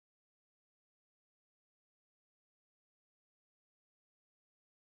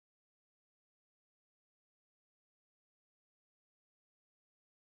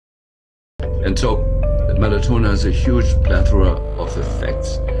And so melatonin has a huge plethora of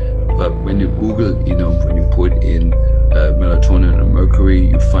effects. But when you Google, when you put in melatonin and mercury,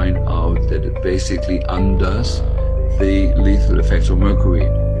 you find out that it basically undoes the lethal effects of mercury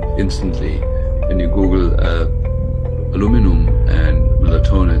instantly. When you Google aluminum and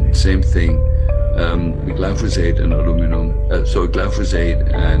melatonin, same thing. Glyphosate and aluminum, glyphosate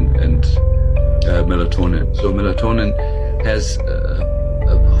and melatonin. So melatonin has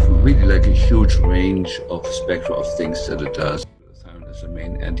really like a huge range of spectra of things that it does. Glutathione is the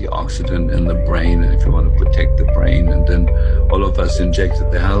main antioxidant in the brain, and if you want to protect the brain, and then all of us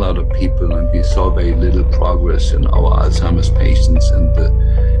injected the hell out of people, and we saw very little progress in our Alzheimer's patients and the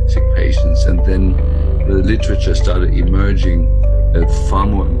sick patients. And then the literature started emerging a far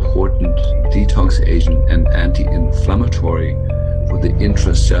more important detox agent and anti-inflammatory for the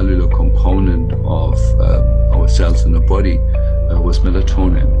intracellular component of our cells in the body was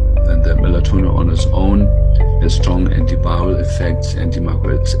melatonin. And that melatonin on its own has strong antiviral effects.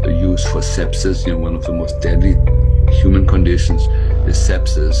 Antimicrobials are used for sepsis. One of the most deadly human conditions is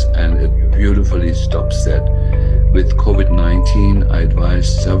sepsis, and it beautifully stops that. With COVID-19, I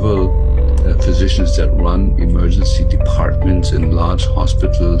advised several physicians that run emergency departments in large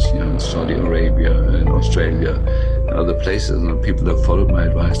hospitals, in Saudi Arabia, in Australia, and other places. And people that followed my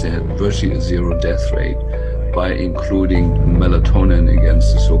advice, they had virtually a zero death rate by including melatonin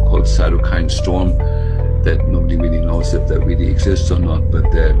against the so-called cytokine storm that nobody really knows if that really exists or not, but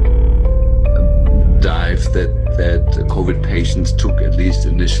that dive that COVID patients took, at least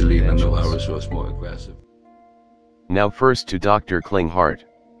initially, when the virus was more aggressive. Now first to Dr. Klinghardt.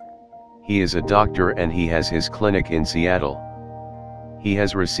 He is a doctor and he has his clinic in Seattle. He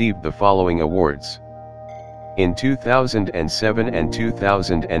has received the following awards. In 2007 and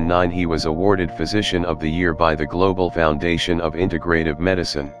 2009 he was awarded Physician of the Year by the Global Foundation of Integrative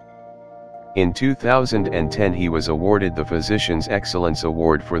Medicine. In 2010 he was awarded the Physician's Excellence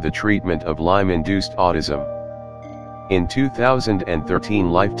Award for the treatment of Lyme-induced autism. In 2013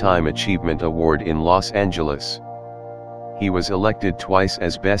 Lifetime Achievement Award in Los Angeles. He was elected twice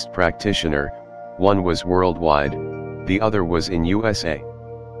as Best Practitioner, one was worldwide, the other was in USA.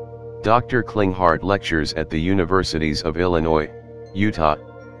 Dr. Klinghardt lectures at the Universities of Illinois, Utah,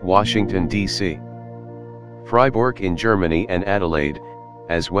 Washington, D.C., Freiburg in Germany and Adelaide,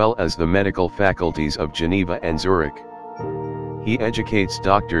 as well as the medical faculties of Geneva and Zurich. He educates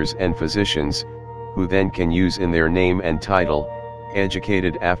doctors and physicians, who then can use in their name and title,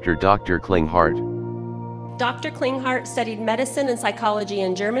 educated after Dr. Klinghardt. Dr. Klinghardt studied medicine and psychology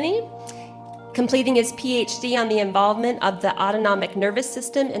in Germany, completing his PhD on the involvement of the autonomic nervous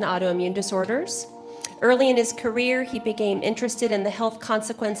system in autoimmune disorders. Early in his career, he became interested in the health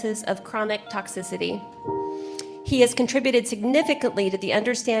consequences of chronic toxicity. He has contributed significantly to the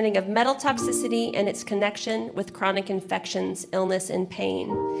understanding of metal toxicity and its connection with chronic infections, illness, and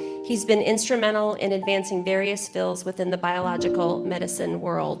pain. He's been instrumental in advancing various fields within the biological medicine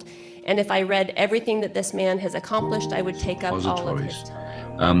world. And if I read everything that this man has accomplished, I would take up all of his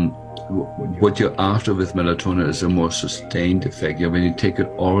time. What you're after with melatonin is a more sustained effect. When you take it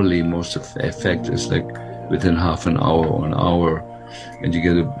orally, most of the effect is like within half an hour or an hour, and you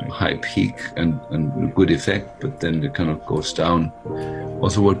get a high peak and a good effect, but then it kind of goes down.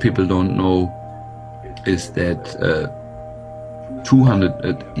 Also, what people don't know is that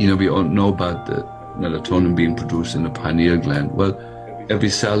 200, we all know about the melatonin being produced in the pineal gland. Well, every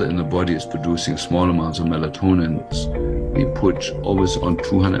cell in the body is producing small amounts of melatonin. We put always on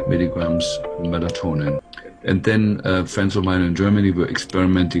 200 milligrams melatonin. And then friends of mine in Germany were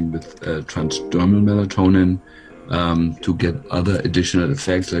experimenting with transdermal melatonin to get other additional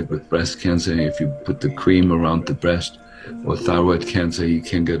effects, like with breast cancer. If you put the cream around the breast, or thyroid cancer, you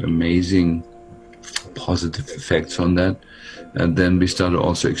can get amazing positive effects on that. And then we started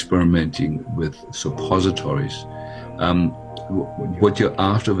also experimenting with suppositories. What you're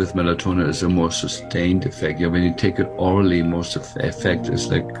after with melatonin is a more sustained effect. When you take it orally, most of the effect is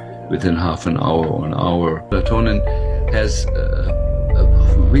like within half an hour or an hour. Melatonin has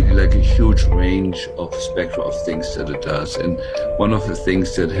really like a huge range of spectra of things that it does. And one of the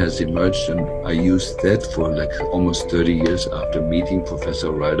things that has emerged, and I used that for like almost 30 years after meeting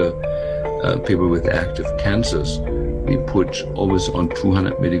Professor Ryder, people with active cancers, we put always on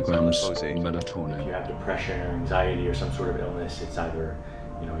 200 milligrams melatonin. If you have depression or anxiety or some sort of illness, it's either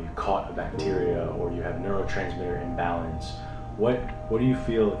you caught a bacteria or you have neurotransmitter imbalance. What do you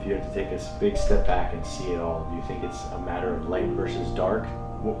feel if you had to take a big step back and see it all? Do you think it's a matter of light versus dark?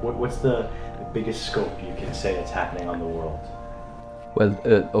 What's the biggest scope you can say that's happening on the world? Well,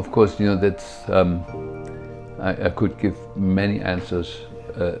 of course, that's I could give many answers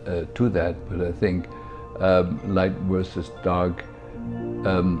to that, but I think light versus dark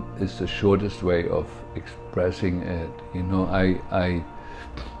is the shortest way of expressing it. You know, I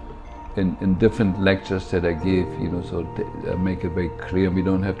in different lectures that I give, you know, so I make it very clear. We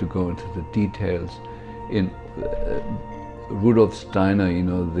don't have to go into the details. In Rudolf Steiner, you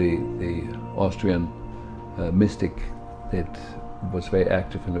know, the Austrian mystic that was very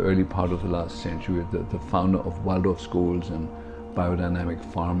active in the early part of the last century, the founder of Waldorf schools and biodynamic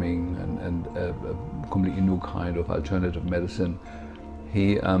farming and a completely new kind of alternative medicine.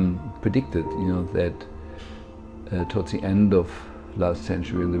 He predicted, you know, that towards the end of last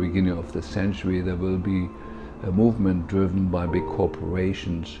century and the beginning of this century, there will be a movement driven by big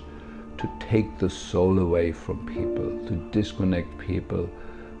corporations to take the soul away from people, to disconnect people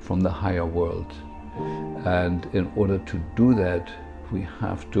from the higher world. And in order to do that, we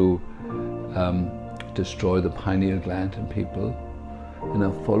have to destroy the pineal gland in people. And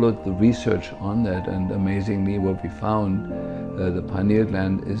I followed the research on that, and amazingly what we found, the pineal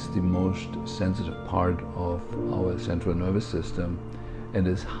gland is the most sensitive part of our central nervous system and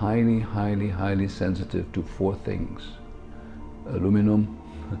is highly, highly, highly sensitive to 4 things: aluminum,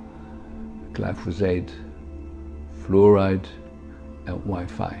 glyphosate, fluoride, and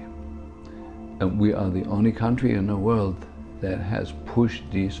Wi-Fi. And we are the only country in the world that has pushed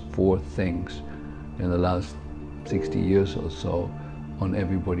these 4 things in the last 60 years or so on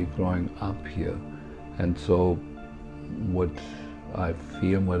everybody growing up here. And so what I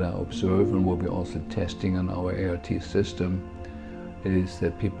feel, what I observe, and what we're also testing on our ART system is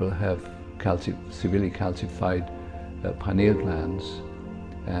that people have severely calcified pineal glands.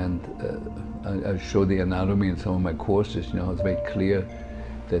 And I show the anatomy in some of my courses. You know, it's very clear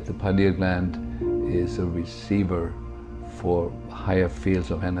that the pineal gland is a receiver for higher fields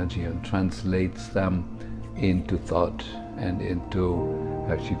of energy and translates them into thought and into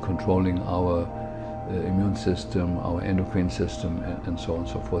actually controlling our immune system, our endocrine system, and so on and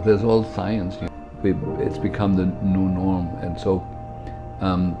so forth. There's all science. You know, it's become the new norm, and so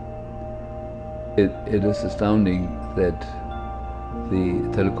it is astounding that the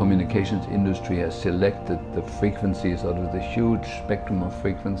telecommunications industry has selected the frequencies out of the huge spectrum of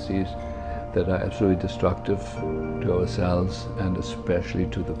frequencies that are absolutely destructive to our cells and especially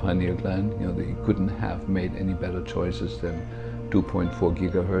to the pineal gland. You know, they couldn't have made any better choices than 2.4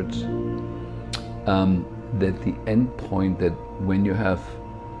 gigahertz. That the end point, that when you have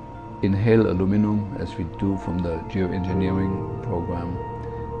inhale aluminum, as we do from the geoengineering program,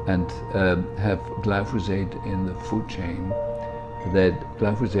 and have glyphosate in the food chain, that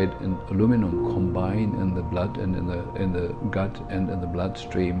glyphosate and aluminum combine in the blood and in the gut and in the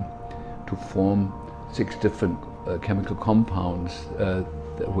bloodstream to form 6 different chemical compounds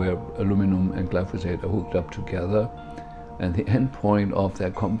where aluminum and glyphosate are hooked up together, and the end point of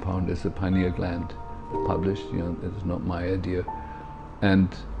that compound is the pineal gland. Published, you know, it's not my idea. And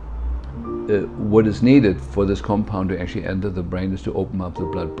what is needed for this compound to actually enter the brain is to open up the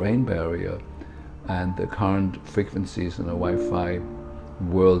blood-brain barrier. And the current frequencies in the Wi-Fi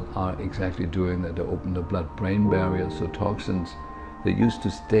world are exactly doing that. They open the blood-brain barrier, so toxins that used to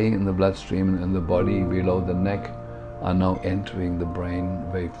stay in the bloodstream and in the body below the neck are now entering the brain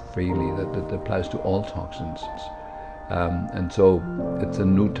very freely. That applies to all toxins. And so it's a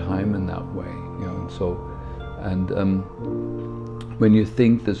new time in that way, you know. And so, when you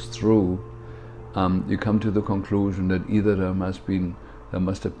think this through, you come to the conclusion that either there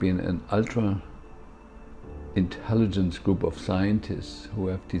must have been an ultra intelligence group of scientists who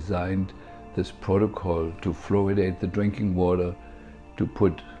have designed this protocol to fluoridate the drinking water, to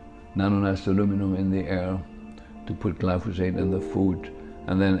put nanonized aluminum in the air, to put glyphosate in the food,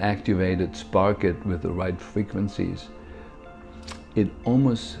 and then activate it, spark it with the right frequencies. It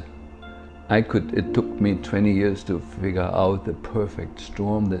took me 20 years to figure out the perfect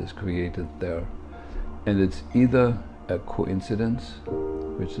storm that is created there. And it's either a coincidence,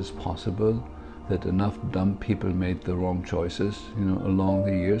 which is possible, that enough dumb people made the wrong choices, you know, along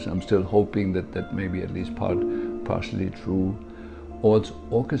the years. I'm still hoping that that may be at least partially true. Or it's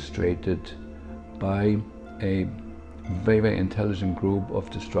orchestrated by a very, very intelligent group of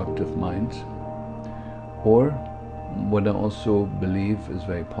destructive minds. Or what I also believe is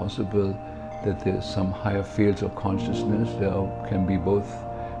very possible, that there's some higher fields of consciousness that can be both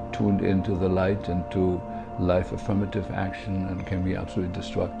tuned into the light and to life affirmative action and can be absolutely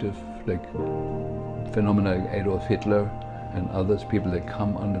destructive, like phenomena like Adolf Hitler and others, people that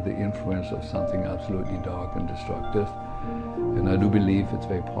come under the influence of something absolutely dark and destructive. And I do believe it's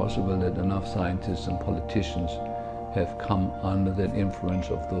very possible that enough scientists and politicians have come under that influence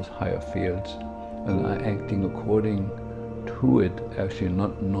of those higher fields and are acting according to it, actually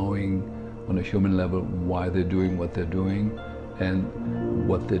not knowing on a human level why they're doing what they're doing and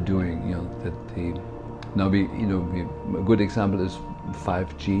what they're doing. You know, that a good example is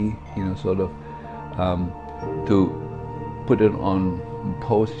 5G. You know, sort of to put it on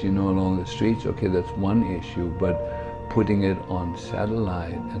posts, you know, along the streets. Okay, that's one issue, but putting it on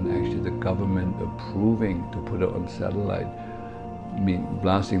satellite and actually the government approving to put it on satellite, I mean,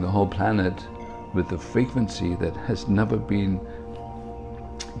 blasting the whole planet with a frequency that has never been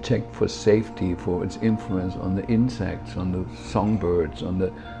checked for safety, for its influence on the insects, on the songbirds,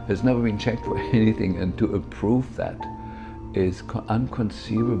 has never been checked for anything, and to approve that is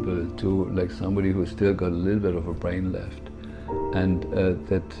unconceivable to like somebody who's still got a little bit of a brain left. And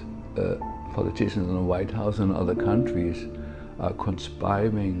that politicians in the White House and other countries are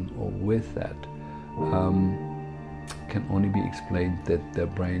conspiring with that can only be explained that their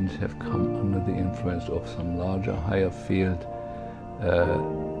brains have come under the influence of some larger, higher field.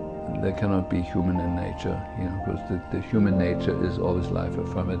 They cannot be human in nature, you know, because the human nature is always life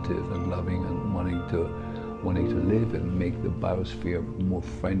affirmative and loving and wanting to live and make the biosphere more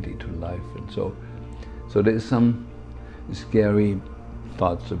friendly to life. And so there's some scary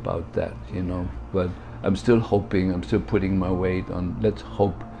thoughts about that, you know, but I'm still hoping, I'm still putting my weight on, let's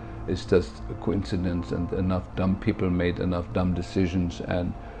hope it's just a coincidence and enough dumb people made enough dumb decisions,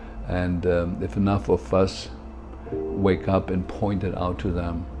 and if enough of us wake up and point it out to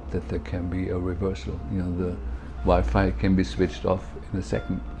them, that there can be a reversal. You know, the Wi-Fi can be switched off in a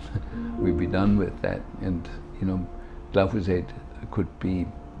second. We'll be done with that. And, you know, glyphosate could be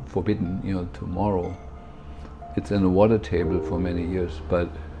forbidden, you know, tomorrow. It's in the water table for many years, but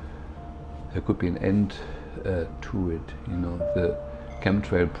there could be an end to it. You know, the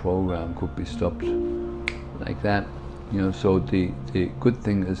chemtrail program could be stopped like that. You know, so the good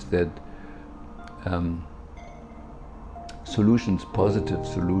thing is that solutions, positive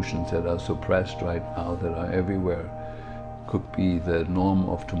solutions that are suppressed right now, that are everywhere, could be the norm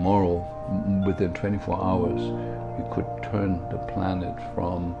of tomorrow. Within 24 hours, we could turn the planet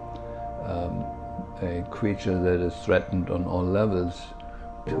from a creature that is threatened on all levels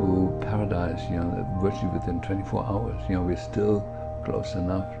to paradise, you know, virtually within 24 hours. You know, we're still close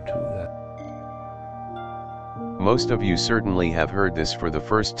enough to that. Most of you certainly have heard this for the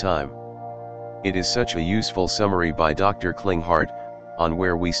first time. It is such a useful summary by Dr. Klinghardt on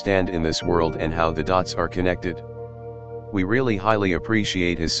where we stand in this world and how the dots are connected. We really highly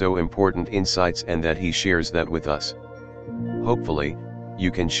appreciate his so important insights and that he shares that with us. Hopefully,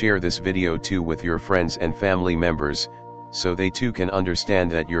 you can share this video too with your friends and family members, so they too can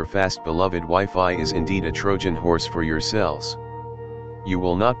understand that your fast beloved Wi-Fi is indeed a Trojan horse for your cells. You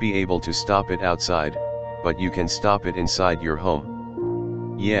will not be able to stop it outside, but you can stop it inside your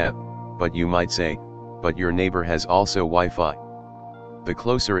home. Yeah, but you might say, but your neighbor has also Wi-Fi. The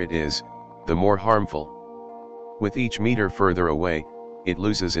closer it is, the more harmful. With each meter further away, it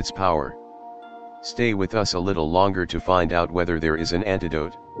loses its power. Stay with us a little longer to find out whether there is an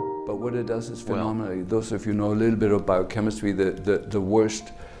antidote. But what it does is phenomenally. Those of you know a little bit of biochemistry, the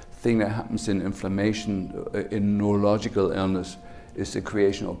worst thing that happens in inflammation, in neurological illness, is the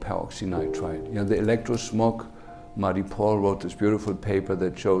creation of peroxynitrite. You know, the electrosmog, Marty Paul wrote this beautiful paper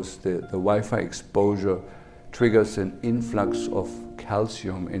that shows the Wi-Fi exposure triggers an influx of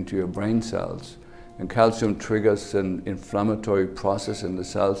calcium into your brain cells. And calcium triggers an inflammatory process in the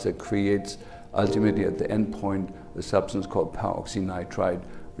cells that creates, ultimately at the end point, a substance called peroxynitrite,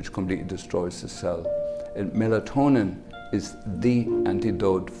 which completely destroys the cell. And melatonin is the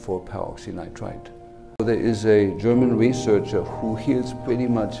antidote for peroxynitrite. There is a German researcher who heals pretty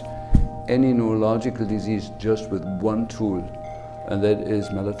much any neurological disease just with one tool, and that is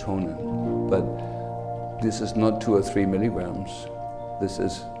melatonin. But this is not 2 or 3 milligrams. This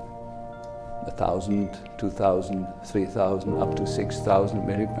is 1,000, 2,000, 3,000, up to 6,000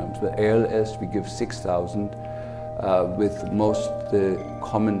 milligrams. With ALS, we give 6,000. With most the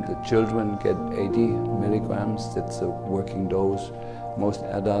children get 80 milligrams. That's a working dose. Most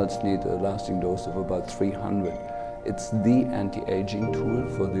adults need a lasting dose of about 300. It's the anti-aging tool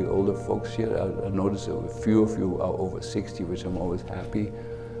for the older folks here. I notice a few of you are over 60, which I'm always happy.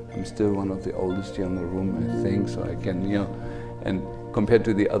 I'm still one of the oldest here in the room, I think, so I can, you know, and compared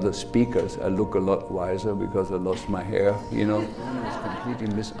to the other speakers, I look a lot wiser because I lost my hair, you know. It's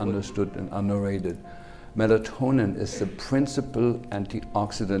completely misunderstood and underrated. Melatonin is the principal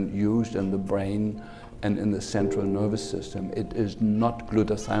antioxidant used in the brain and in the central nervous system. It is not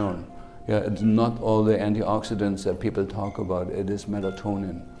glutathione. Yeah, it's not all the antioxidants that people talk about. It is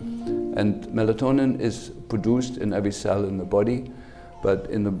melatonin. And melatonin is produced in every cell in the body, but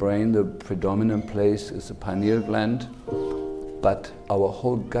in the brain, the predominant place is the pineal gland, but our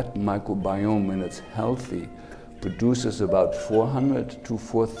whole gut microbiome, when it's healthy, produces about 400 to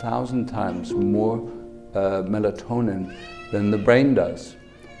 4,000 times more melatonin than the brain does.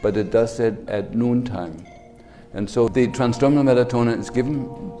 But it does it at noontime. And so the transdermal melatonin is given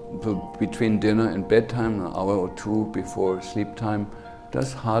between dinner and bedtime, an hour or two before sleep time. It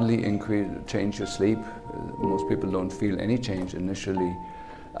does hardly change your sleep. Most people don't feel any change initially,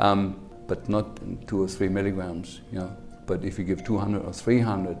 but not 2 or 3 milligrams. You know. But if you give 200 or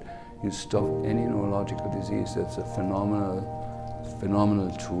 300, you stop any neurological disease. That's a phenomenal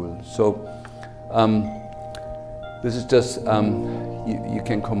tool. So this is just, you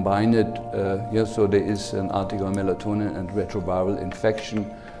can combine it, so there is an article on melatonin and retroviral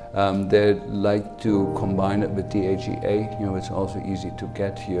infection. They like to combine it with DHEA, it's also easy to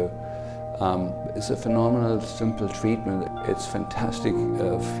get here. It's a phenomenal, simple treatment. It's fantastic.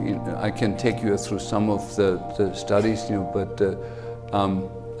 I can take you through some of the studies, but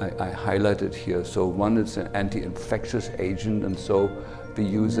I highlighted here. So one, it's an anti-infectious agent, and so we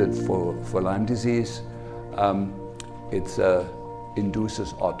use it for Lyme disease. It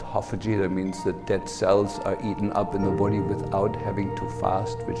induces autophagy. That means that dead cells are eaten up in the body without having to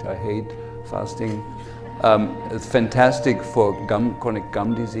fast, which I hate fasting. It's fantastic for chronic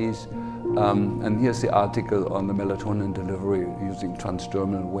gum disease. And here's the article on the melatonin delivery using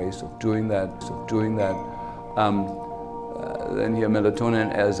transdermal ways of doing that. Then here,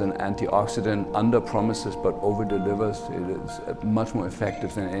 melatonin as an antioxidant under-promises but over-delivers. It is much more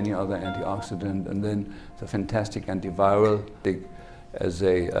effective than any other antioxidant. And then it's a fantastic antiviral as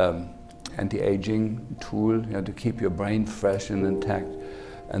a anti-aging tool, to keep your brain fresh and intact.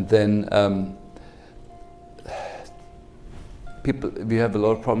 And then we have a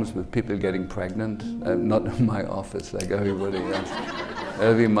lot of problems with people getting pregnant. Not in my office, like everybody else.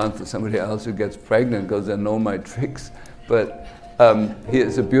 Every month there's somebody else who gets pregnant because they know my tricks. But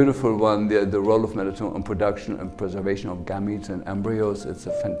here's a beautiful one, the role of melatonin on production and preservation of gametes and embryos. It's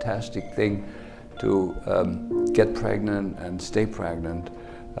a fantastic thing to get pregnant and stay pregnant.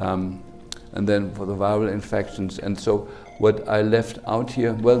 And then for the viral infections. And so what I left out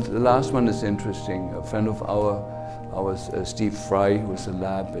here, well, the last one is interesting. A friend of ours, Steve Fry, who was a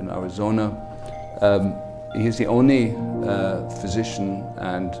lab in Arizona. He's the only physician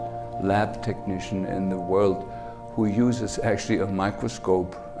and lab technician in the world who uses actually a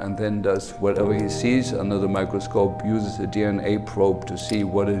microscope and then does whatever he sees under the microscope, uses a DNA probe to see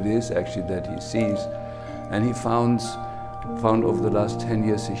what it is actually that he sees. And he found over the last 10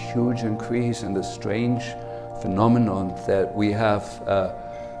 years a huge increase in the strange phenomenon that we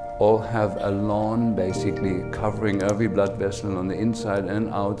all have a lawn basically covering every blood vessel on the inside and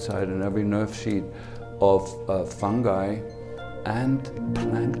outside and every nerve sheet of fungi and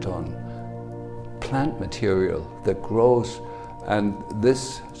plankton, plant material that grows, and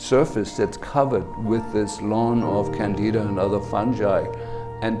this surface that's covered with this lawn of candida and other fungi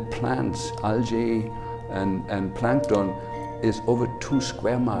and plants, algae and plankton is over 2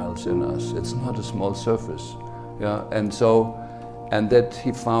 square miles in us. It's not a small surface. And that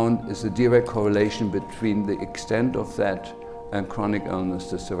he found is a direct correlation between the extent of that and chronic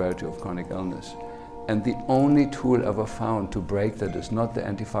illness, the severity of chronic illness. And the only tool ever found to break that is not the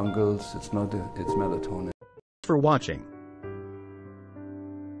antifungals, it's melatonin. For watching.